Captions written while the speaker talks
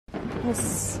Me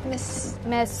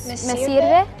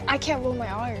sirve? I can't roll my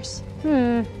R's.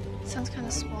 Sounds kind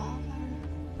of small.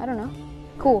 I don't know.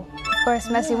 Cool. Of course,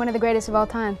 Messi, one of the greatest of all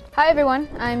time. Hi everyone,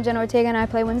 I'm Jenna Ortega and I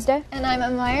play Wednesday. And I'm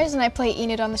Emma Myers and I play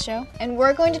Enid on the show. And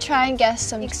we're going to try and guess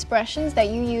some expressions that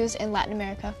you use in Latin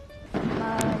America.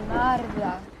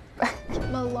 Malarda.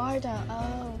 Malarda,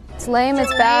 oh. It's lame,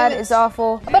 it's bad, it's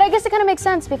awful. But I guess it kind of makes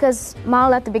sense because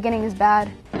mal at the beginning is bad.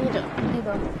 Ido.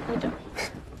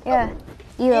 Yeah,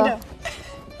 Ido.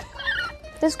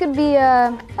 This could be,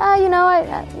 you know,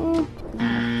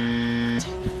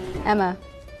 Emma.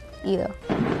 Ido.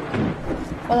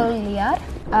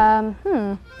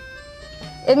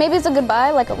 Maybe it's a goodbye,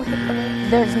 like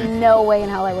there's no way in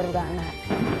hell I would have gotten that.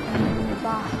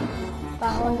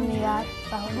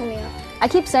 I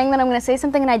keep saying that I'm gonna say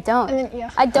something and I don't.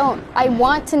 I don't. I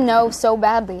want to know so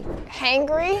badly.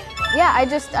 Hangry? Yeah, I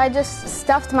just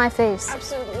stuffed my face.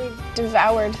 Absolutely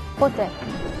devoured. Jote.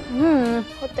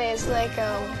 Jote is like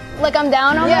I'm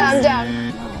down almost? Yeah, I'm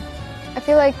down. I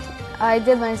feel like I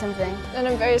did learn something. And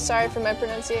I'm very sorry for my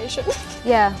pronunciation.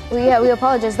 Yeah, we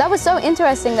apologize. That was so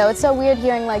interesting though. It's so weird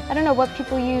hearing like, I don't know what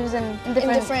people use in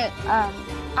different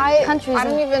countries. I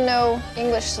don't even know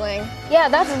English slang. Yeah,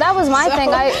 that was my thing.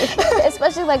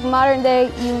 Especially like modern day,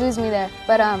 you lose me there.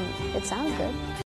 But it sounds good.